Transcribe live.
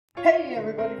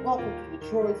everybody, welcome to the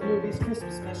Troy's Movies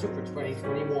Christmas Special for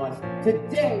 2021.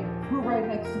 Today, we're right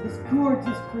next to this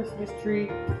gorgeous Christmas tree,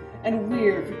 and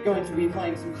we're going to be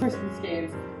playing some Christmas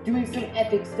games, doing some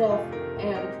epic stuff,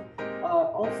 and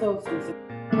also some...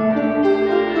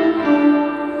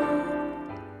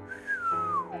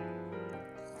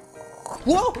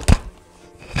 Whoa!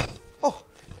 Oh,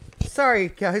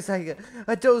 sorry guys, I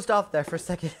dozed off there for a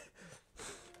second.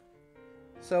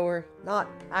 So we're not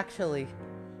actually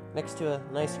next to a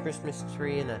nice Christmas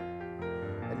tree and a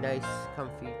nice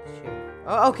comfy chair.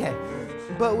 Oh, okay,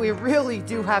 but we really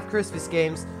do have Christmas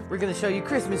games. We're gonna show you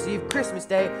Christmas Eve, Christmas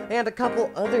Day, and a couple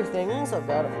other things I've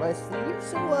got up my sleeve.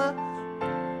 So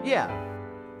yeah,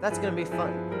 that's gonna be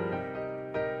fun.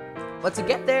 But to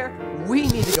get there, we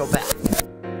need to go back,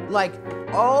 like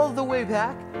all the way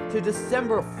back to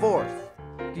December 4th,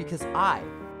 because I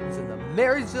was in the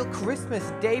Marysville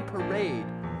Christmas Day Parade.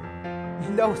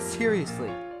 No,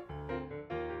 seriously.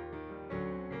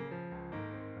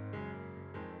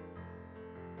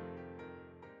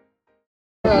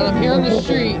 I'm here on the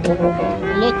street.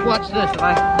 Look, watch this.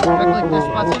 I click this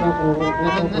button,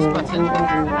 and then this button.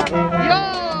 Yo!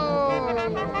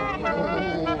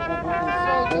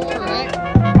 So cool, right?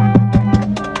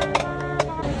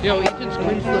 Yo, Ethan's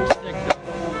cringe looks sick.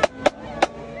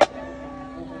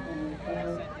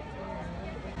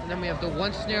 And then we have the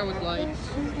one snare with lights.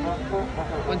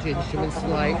 Bunch of instruments,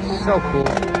 lights. So cool.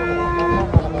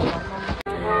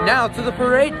 Now to the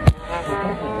parade.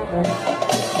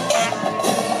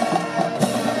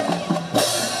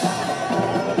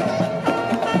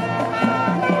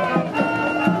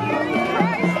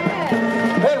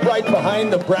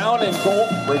 Behind the Brown and Gold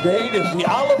Brigade is the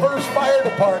Olivehurst Fire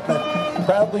Department.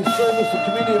 Proudly serviced the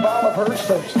community of Olivehurst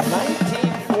since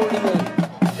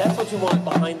 1948. That's what you want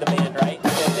behind the band, right?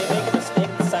 If they make a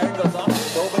mistake, the siren goes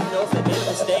off, nobody knows they made a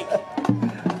mistake.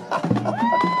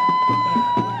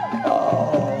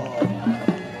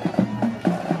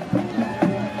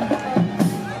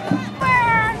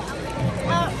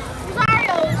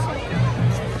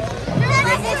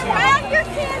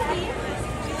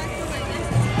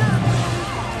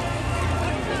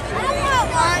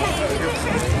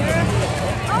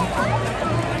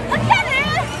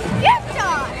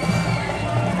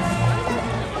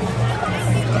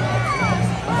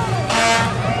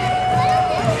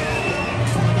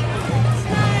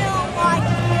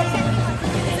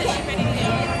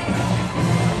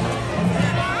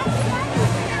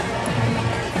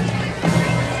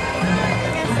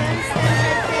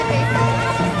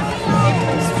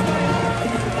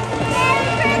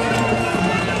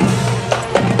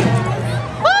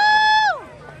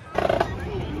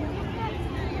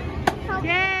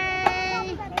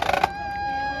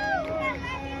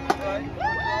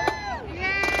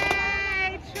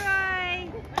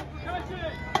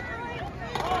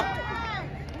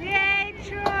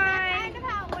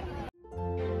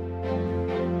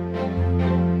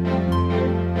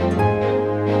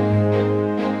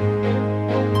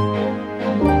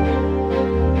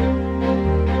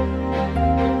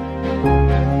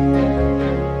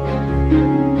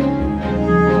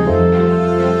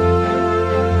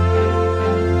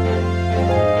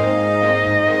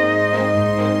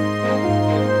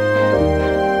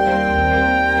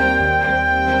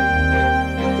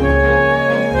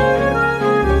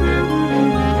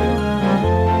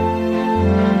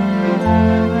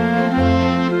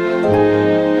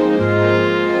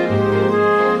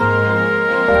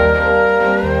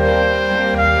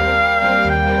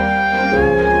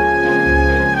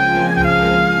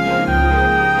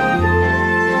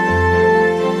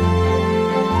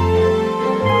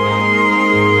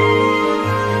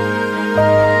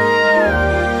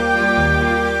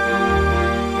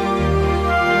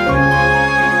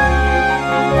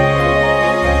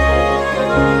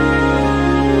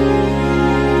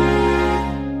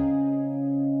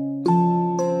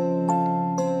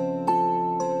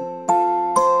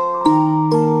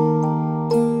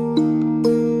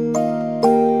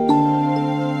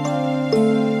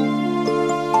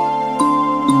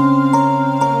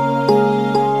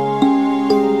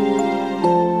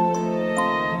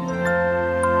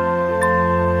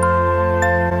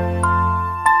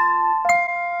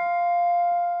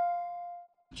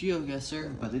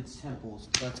 GeoGuessr, but it's temples.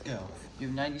 Let's go. You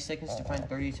have 90 seconds to find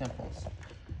 30 temples.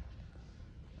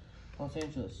 Los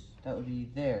Angeles, that would be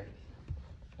there.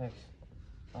 Next,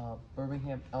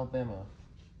 Birmingham, Alabama.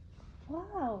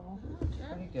 Wow.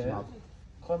 Pretty good.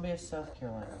 Columbia, South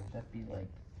Carolina, that'd be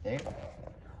like there.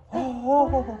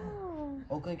 Oh!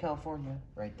 Oakland, California,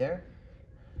 right there.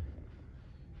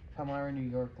 Palmyra, New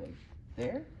York, like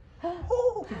there.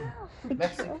 Oh!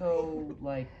 Mexico,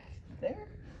 like there.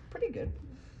 pretty good.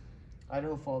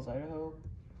 Idaho Falls, Idaho.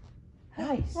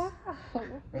 Nice. Wow.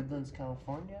 Redlands,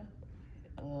 California.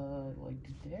 Like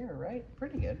there, right?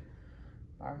 Pretty good.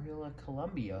 Barhilla,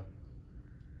 Colombia.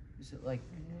 Is it like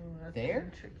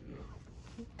there?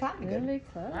 Kind of good. Really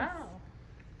close. Wow.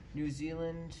 New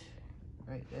Zealand,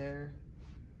 right there.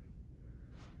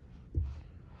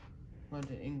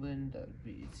 London, England. That would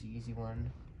be, it's the easy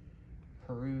one.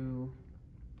 Peru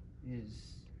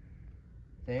is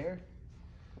there.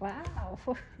 Wow.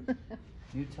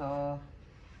 Utah,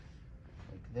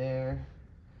 like there.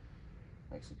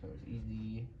 Mexico is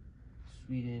easy.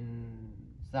 Sweden,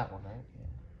 it's that one, right? Yeah.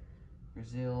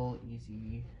 Brazil,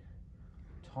 easy.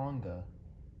 Tonga,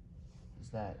 is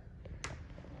that?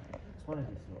 It's one of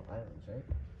these little islands, right?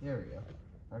 There we go.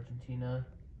 Argentina.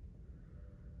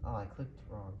 Oh, I clicked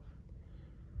wrong.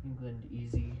 England,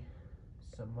 easy.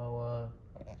 Samoa,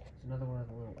 it's another one of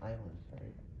the little islands,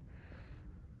 right?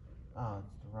 Oh,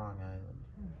 it's the wrong island.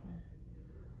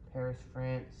 Paris,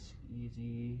 France,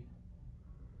 easy.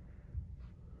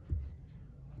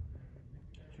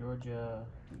 Georgia.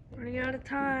 Running out of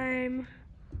time.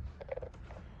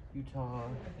 Utah,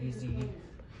 easy.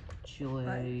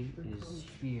 Chile is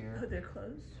here. They're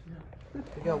closed?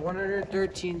 We got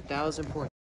 113,000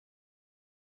 points.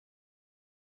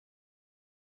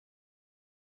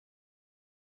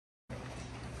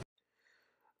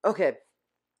 Okay,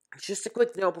 just a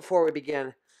quick note before we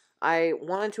begin. I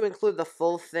wanted to include the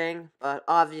full thing, but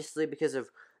obviously because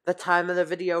of the time of the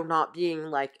video not being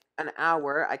like an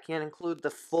hour, I can't include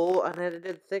the full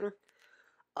unedited thing.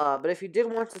 But if you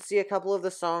did want to see a couple of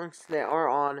the songs, they are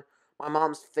on my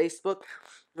mom's Facebook,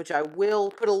 which I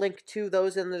will put a link to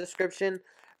those in the description.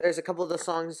 There's a couple of the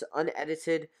songs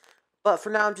unedited, but for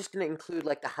now I'm just going to include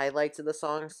like the highlights of the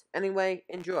songs. Anyway,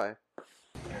 enjoy.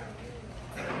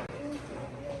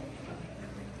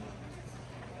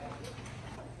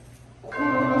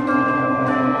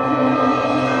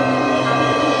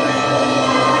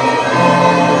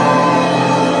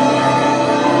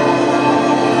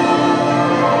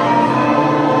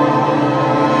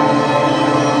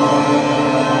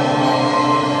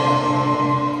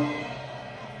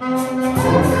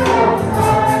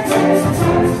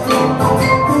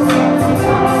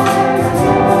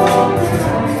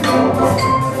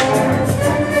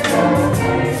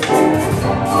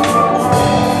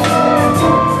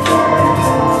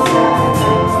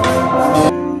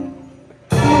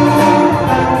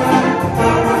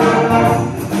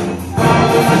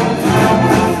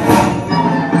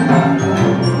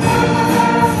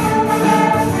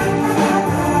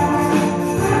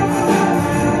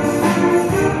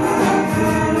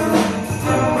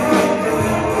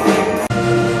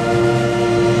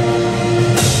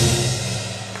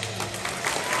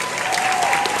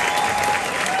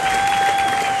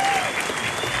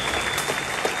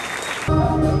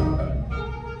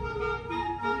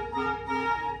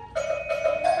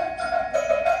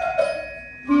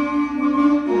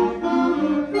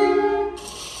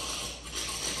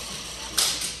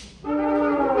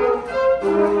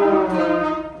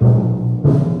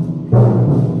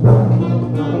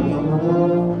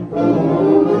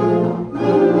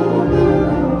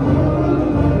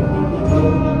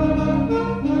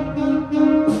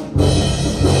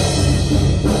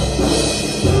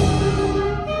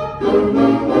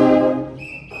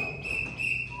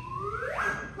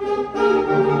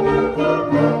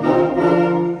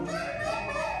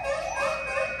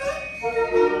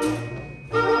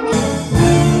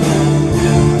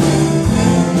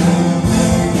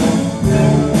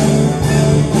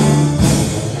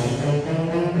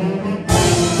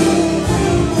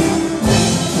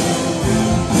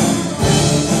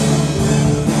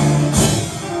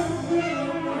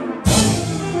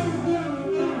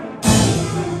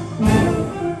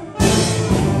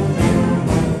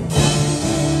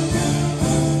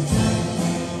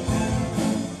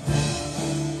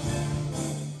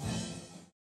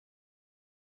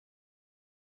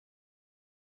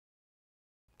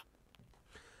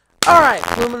 Alright,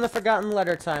 Bloom in the Forgotten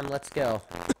Letter time, let's go.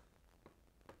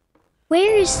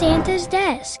 Where is Santa's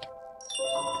desk?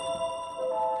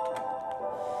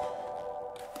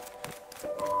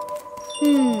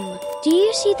 Do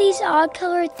you see these odd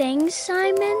colored things,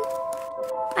 Simon?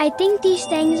 I think these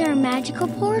things are magical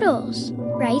portals.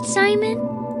 Right, Simon?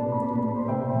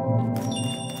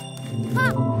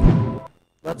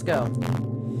 Let's go.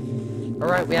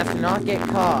 Alright, we have to not get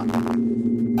caught.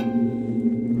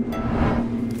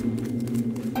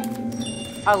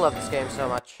 I love this game so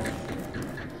much.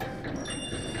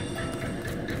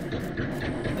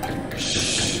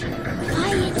 Shh!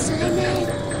 Quiet, Simon!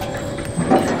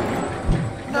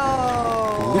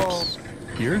 No! Whoops.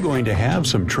 You're going to have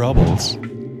some troubles.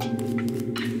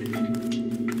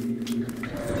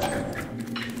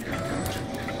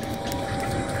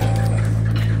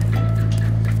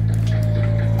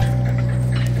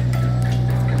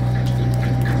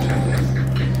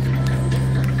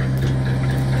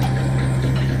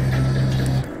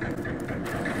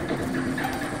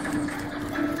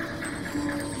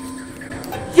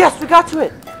 Yes, we got to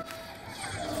it!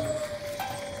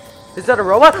 Is that a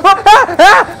robot?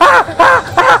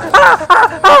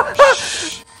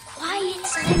 Quiet,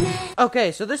 Simon.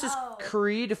 Okay, so this is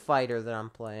Creed Fighter that I'm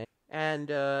playing. And,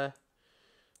 let's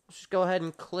just go ahead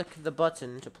and click the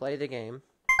button to play the game.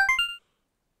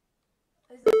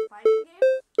 Is it a fighting game?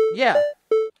 Yeah. Oh,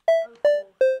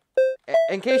 cool.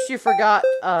 In case you forgot,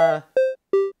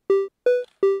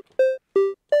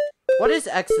 what is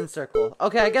X and circle?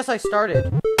 Okay, I guess I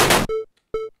started.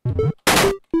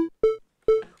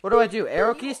 What do I do?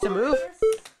 Arrow keys to move? Are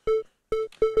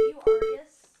you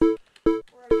Arius? Or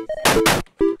are you Saint?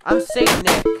 I'm Saint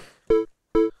Nick.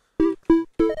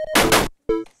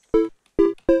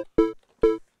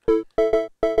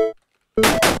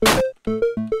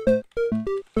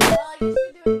 Well, I guess you're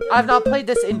doing good. I've not played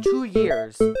this in 2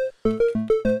 years.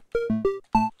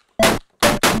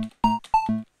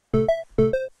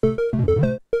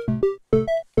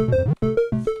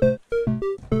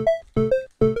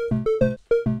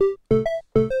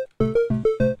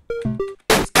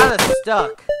 It's kind of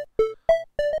stuck.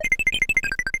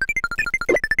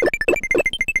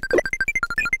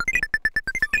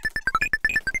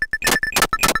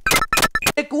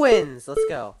 Nick wins. Let's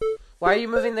go. Why are you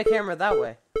moving the camera that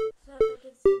way? So they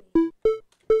can see me.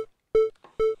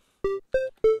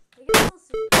 I guess they'll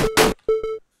see me.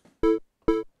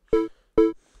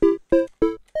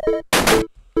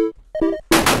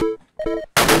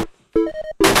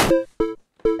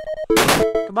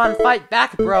 Come on, fight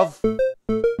back, bro. Fight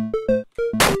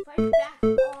back,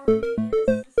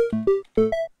 Arius.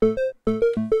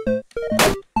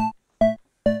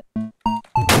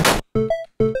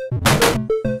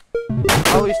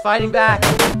 Oh, he's fighting back.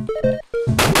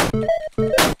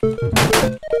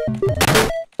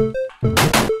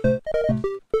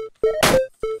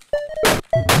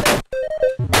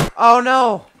 Oh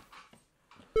no!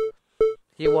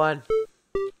 He won.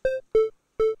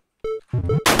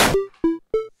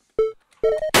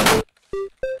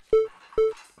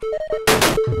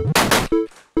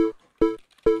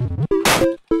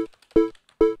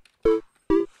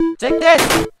 Take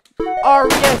this!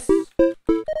 Arius!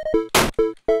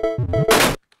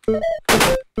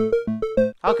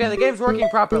 Okay, the game's working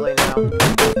properly now.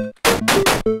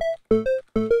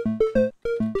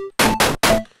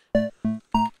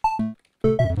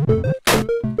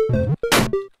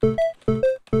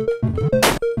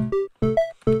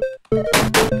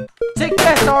 Take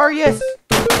this, Arius!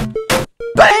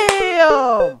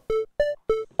 BAM!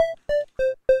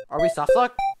 Are we soft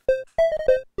lock?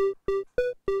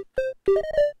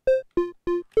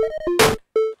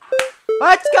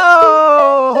 Let's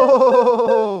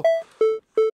go!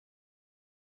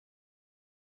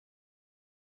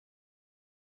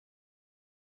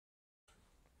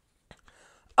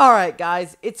 Alright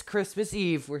guys, it's Christmas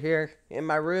Eve. We're here in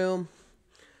my room.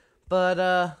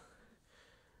 But,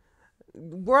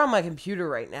 we're on my computer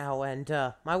right now, and,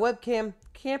 my webcam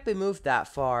can't be moved that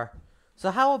far. So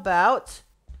how about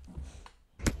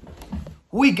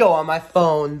we go on my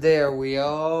phone? There we go.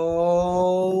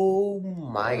 Oh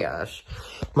my gosh.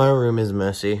 My room is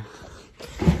messy.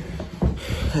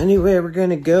 Anyway, we're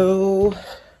gonna go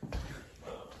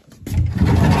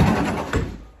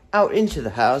out into the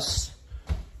house.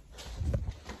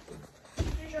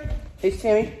 Hey,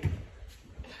 Sammy.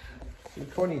 I'm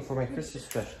recording for my Christmas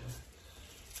special.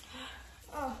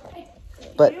 Oh, hey.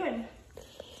 But What are you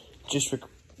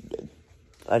doing?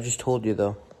 I just told you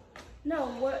though. No,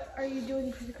 what are you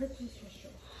doing for the Christmas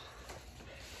special?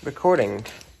 Recording.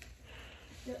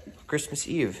 Christmas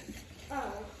Eve.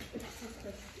 Oh,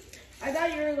 I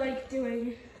thought you were like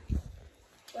doing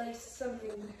like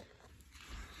something.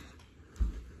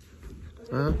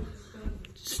 Well,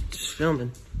 just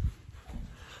filming.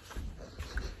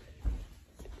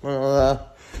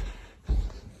 Well,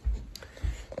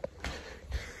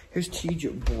 here's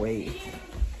TJ Boy.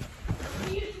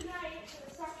 See you tonight for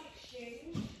the stock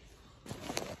exchange.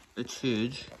 It's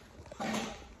huge.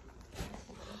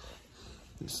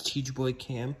 It's TJ Boy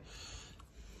Cam.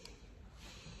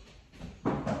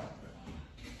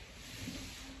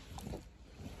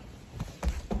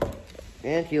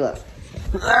 And he left.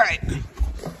 Alright.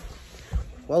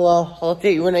 Well, I'll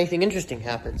update you when anything interesting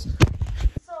happens.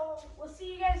 So we'll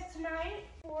see you guys tonight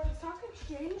for the stock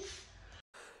exchange.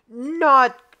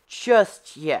 Not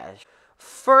just yet.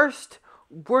 First,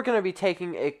 we're going to be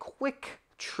taking a quick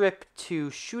trip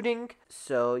to shooting.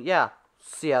 So, yeah,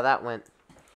 see how that went.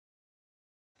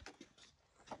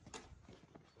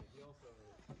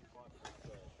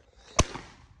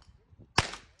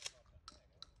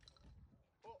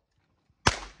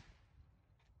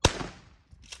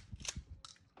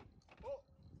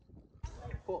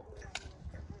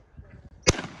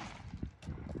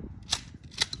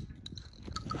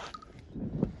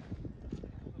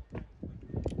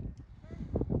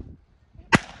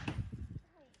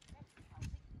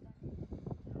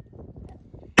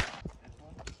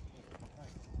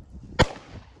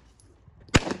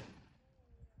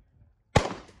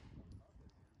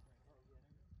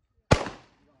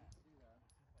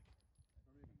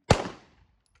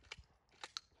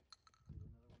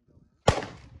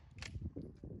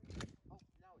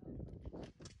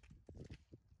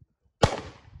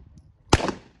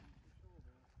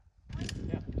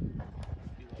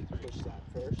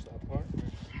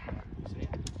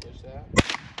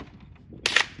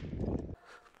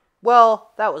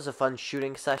 Well, that was a fun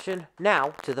shooting session.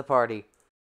 Now, to the party.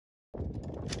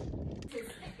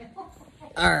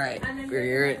 Alright, we're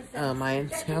here at my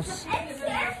aunt's house.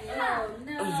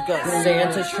 We've got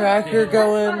Santa tracker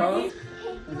going.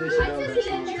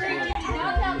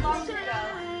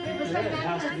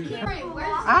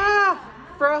 Ah!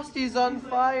 Frosty's on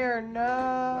fire,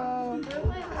 no!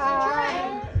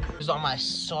 Ah. It's on my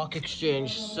sock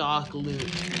exchange sock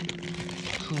loot.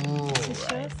 Cool,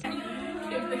 right?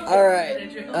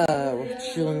 Alright, we're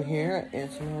chilling here at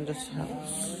Aunt Amanda's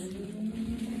house.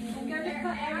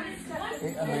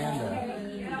 Hey, Amanda.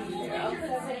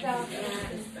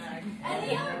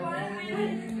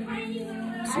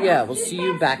 So yeah, we'll see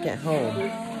you back at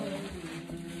home.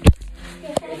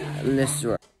 In this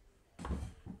room.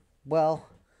 Well,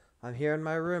 I'm here in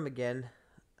my room again.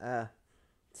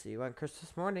 See you on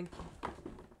Christmas morning.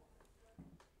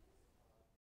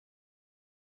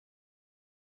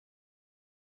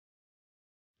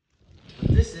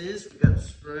 What this is, we got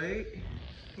Sprite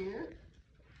here.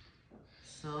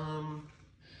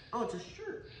 Oh, it's a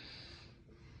shirt.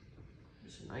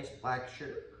 It's a nice black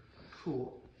shirt.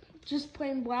 Cool. Just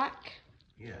plain black.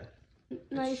 Yeah.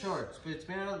 Nice. It's shorts, but it's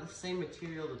made out of the same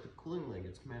material that the cooling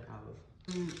link's made out of.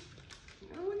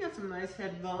 Oh, we got some nice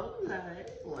headphones. I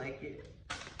like it.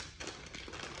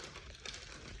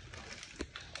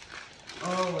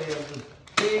 Oh, we have a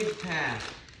big pack.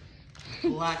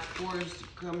 Black Forest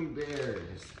gummy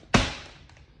bears.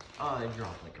 Oh, they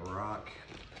drop like a rock.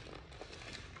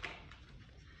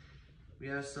 We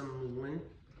have some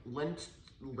lint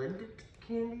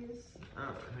candies. I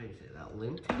don't know how you say that.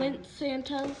 Lint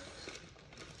Santas.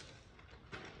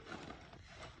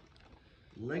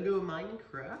 Lego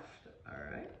Minecraft. All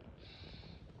right.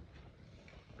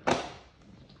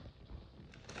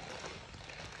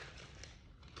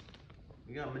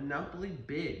 We got Monopoly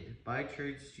Bid. Buy,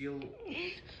 trade, steal.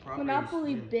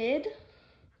 Monopoly Bid?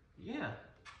 Yeah.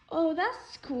 Oh,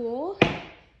 that's cool.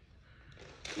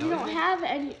 You don't have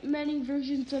many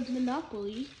versions of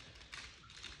Monopoly.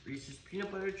 Reese's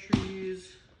Peanut Butter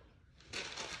Trees.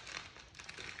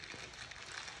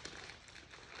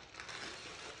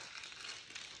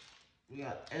 We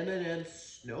got M&M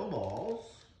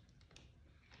Snowballs.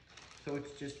 So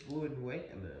it's just blue and white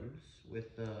M&Ms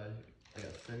with like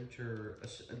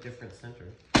a different center.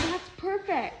 That's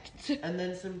perfect. And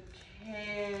then some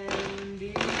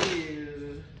candy.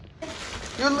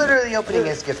 You're literally opening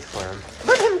his gift for him.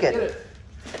 Let him get it.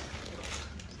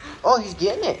 Oh, he's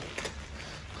getting it.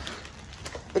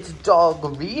 It's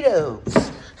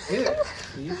Doggeritos.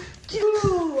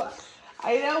 Ooh,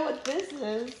 I know what this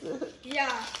is.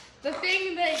 Yeah, the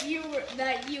thing that you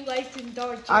liked in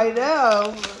Dollar Tree. I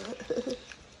know.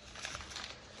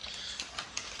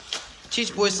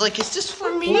 Cheese Boy's like, is this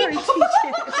for me? Sorry,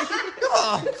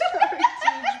 Oh.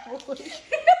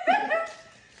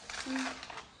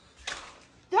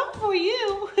 Not for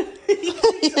you.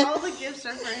 All the gifts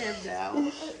are for him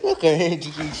now. Okay,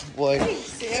 Cheese Boy.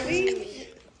 Sammy.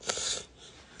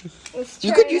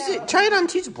 You could use it. Try it on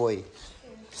Cheese Boy.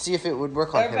 See if it would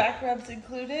work on Are him. back rubs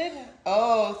included?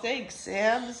 Oh, thanks,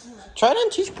 Sam. Try it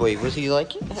on Cheese Boy. Would he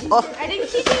like it? I think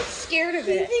he's just scared of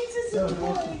it. He thinks it's a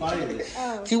toy.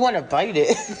 Oh. Do you want to bite it?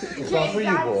 It's not for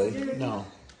you, boy. No.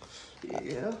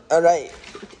 Yeah. All right.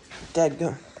 Dad,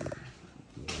 go.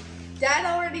 Dad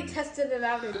already tested it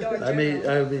out in Georgia. I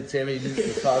made Sammy do the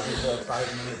sausage for like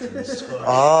 5 minutes and score.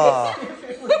 Oh.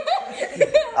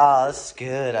 Oh, that's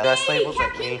good. Best labels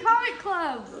like me. Comic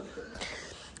Club.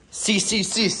 C.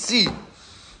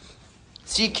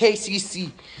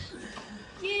 CKCC.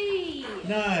 Yay.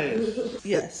 Nice.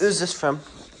 Yes. Who's this from?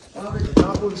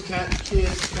 Goblins Cat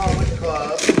Kids Comic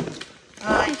Club.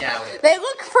 I doubt it. They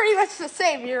look pretty much the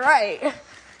same, you're right.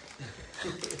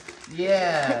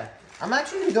 Yeah. I'm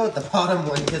actually gonna go with the bottom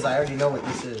one because I already know what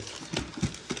this is.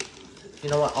 You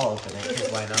know what? I'll open it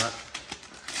because why not?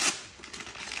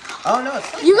 Oh no,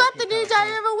 it's not You got Cat the Kid new Comic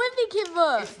Diary of a Wimpy Kid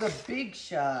book. It's the Big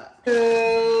Shot.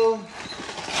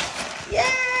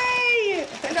 Yay!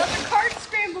 Another card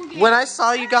scramble game. When I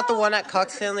saw you got the one at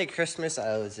Cox Stanley Christmas,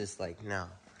 I was just like, no.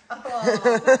 I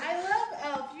love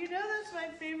Elf. You know that's my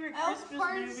favorite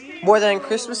Christmas movie. More than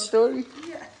Christmas Story?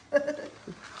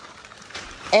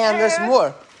 And there's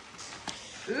more.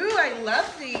 Ooh, I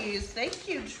love these. Thank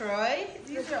you, Troy.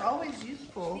 These are always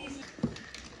useful.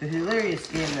 The hilarious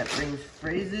game that brings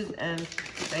phrases and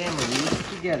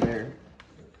families together.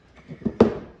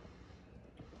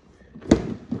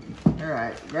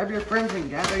 Alright, grab your friends and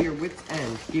gather your wits'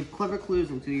 end. Give clever clues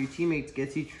until your teammates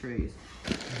get each phrase.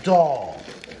 Doll.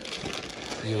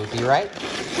 You would be right.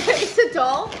 It's a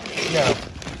doll? Yeah.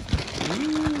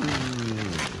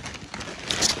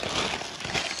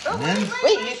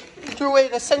 Wait, you threw away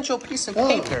an essential piece of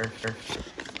paper.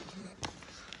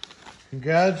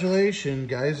 Congratulations,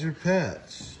 guys are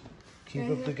pets. Keep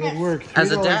up the good work.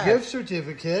 As a $3 dad. gift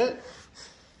certificate.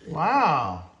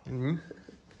 Wow.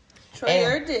 Troy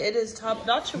earned it in his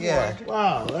top-notch award. Yeah.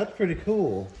 Wow, that's pretty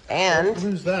cool. And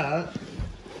Who's that?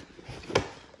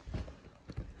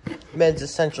 Men's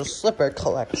Essential Slipper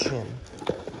Collection.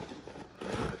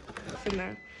 In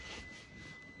there.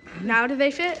 Now do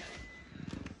they fit?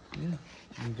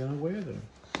 I'm gonna wear them.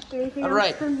 Anything All else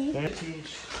right. for me?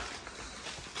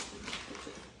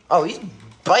 Oh, he's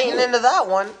biting into that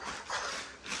one.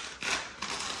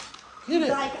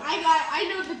 Like, I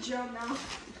know the drill now.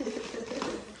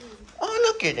 Oh,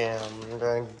 look at him. I'm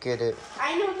gonna get it.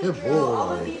 I know the Good drill. All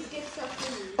boy. of these get stuff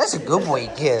for me. That's a good way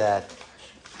to get that.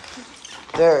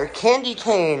 They're candy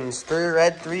canes. 3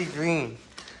 red, 3 green.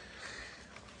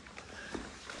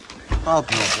 I'll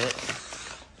be it.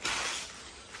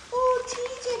 Oh,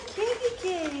 TJ candy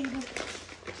cane.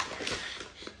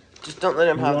 Just don't let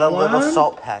him have that want little one?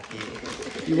 salt packet.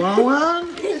 You want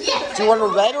one? Do you want a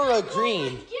red or a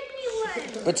green? Give me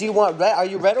one. But do you want red? Are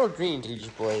you red or green, TJ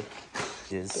boy?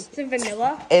 It's in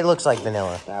vanilla. It looks like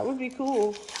vanilla. That would be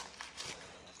cool.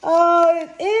 Oh,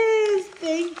 it is.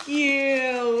 Thank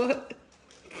you.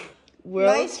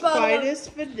 World's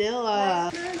finest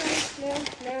vanilla.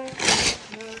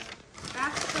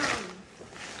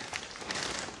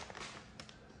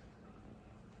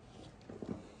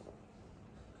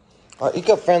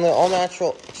 Eco-friendly,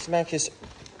 all-natural Smackers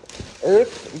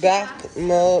Earth back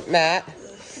mat.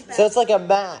 So it's like a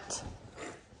mat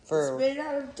for. Made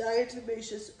out of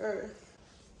diatomaceous earth.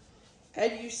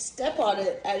 And you step on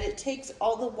it, and it takes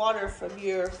all the water from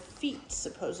your feet,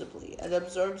 supposedly, and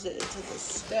absorbs it into the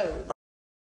stone.